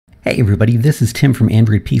Hey everybody, this is Tim from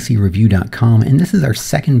AndroidPCReview.com, and this is our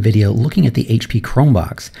second video looking at the HP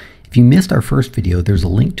Chromebox. If you missed our first video, there's a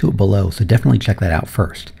link to it below, so definitely check that out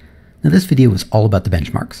first. Now this video is all about the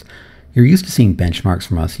benchmarks. You're used to seeing benchmarks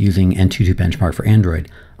from us using Antutu Benchmark for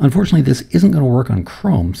Android. Unfortunately, this isn't going to work on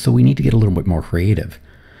Chrome, so we need to get a little bit more creative.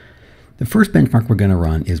 The first benchmark we're going to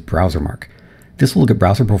run is BrowserMark. This will look at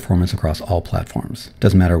browser performance across all platforms.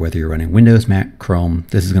 Doesn't matter whether you're running Windows, Mac, Chrome,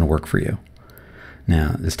 this is going to work for you.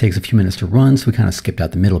 Now, this takes a few minutes to run, so we kind of skipped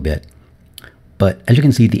out the middle bit. But as you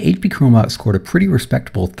can see, the HP Chromebox scored a pretty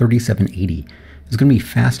respectable 3780. It's going to be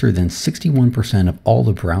faster than 61% of all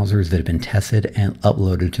the browsers that have been tested and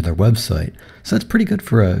uploaded to their website. So that's pretty good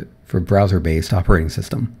for a browser-based operating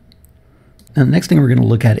system. Now, the next thing we're going to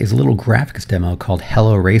look at is a little graphics demo called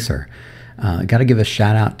Hello Racer. Got to give a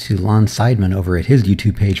shout out to Lon Seidman over at his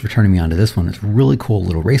YouTube page for turning me on to this one. It's a really cool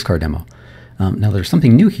little race car demo. Now there's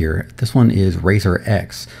something new here. This one is Racer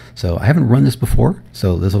X. So I haven't run this before,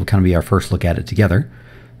 so this will kind of be our first look at it together.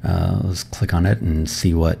 Let's click on it and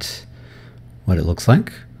see what it looks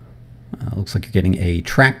like. Looks like you're getting a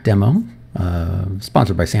track demo,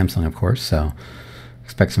 sponsored by Samsung, of course, so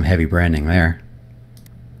expect some heavy branding there.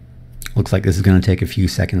 Looks like this is going to take a few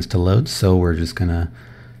seconds to load, so we're just going to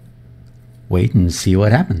wait and see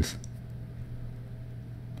what happens.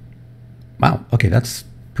 Wow, okay, that's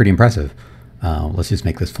pretty impressive. Let's just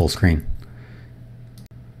make this full screen.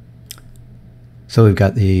 So we've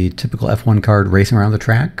got the typical F1 card racing around the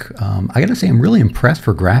track. I gotta say, I'm really impressed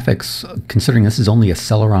for graphics, considering this is only a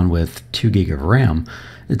Celeron with 2 gig of RAM.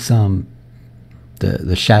 It's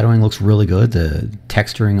the shadowing looks really good. The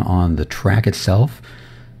texturing on the track itself,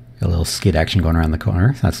 got a little skid action going around the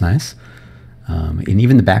corner. That's nice. And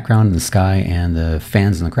even the background and the sky and the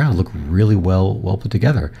fans in the crowd look really well put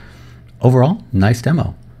together. Overall, nice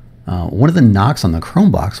demo. One of the knocks on the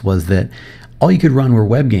Chromebox was that all you could run were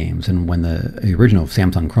web games, and when the original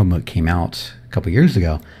Samsung Chromebook came out a couple years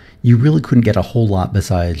ago, you really couldn't get a whole lot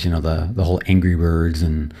besides, you know, the whole Angry Birds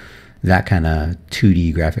and that kind of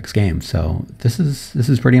 2D graphics game. So this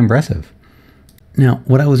is pretty impressive. Now,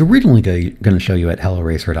 what I was originally going to show you at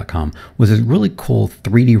HelloRacer.com was a really cool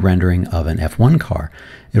 3D rendering of an F1 car.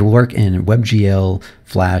 It'll work in WebGL,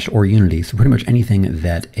 Flash, or Unity, so pretty much anything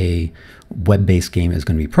that a web-based game is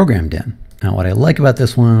going to be programmed in. Now, what I like about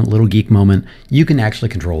this one, little geek moment, you can actually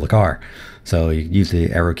control the car. So you use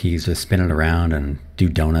the arrow keys to spin it around and do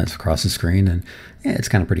donuts across the screen, and yeah, it's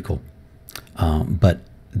kind of pretty cool. But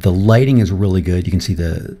the lighting is really good. You can see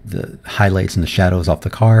the highlights and the shadows off the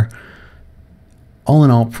car. All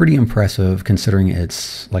in all, pretty impressive considering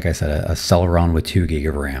it's, like I said, a Celeron with 2 gig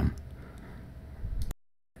of RAM.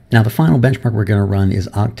 Now the final benchmark we're going to run is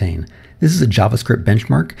Octane. This is a JavaScript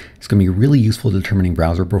benchmark. It's going to be really useful determining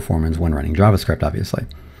browser performance when running JavaScript, obviously.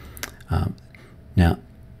 Now,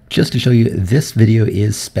 just to show you, this video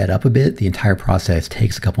is sped up a bit. The entire process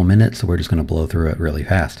takes a couple minutes, so we're just going to blow through it really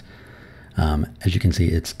fast. As you can see,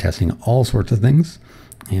 it's testing all sorts of things,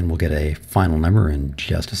 and we'll get a final number in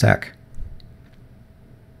just a sec.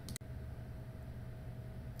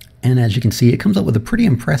 And as you can see, it comes up with a pretty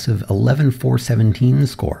impressive 11,417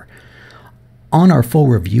 score. On our full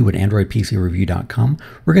review at AndroidPCReview.com,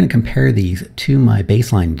 we're going to compare these to my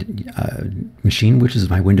baseline machine, which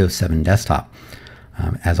is my Windows 7 desktop.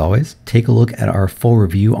 As always, take a look at our full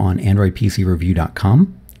review on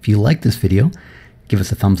AndroidPCReview.com. If you like this video, give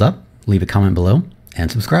us a thumbs up, leave a comment below,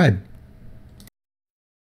 and subscribe.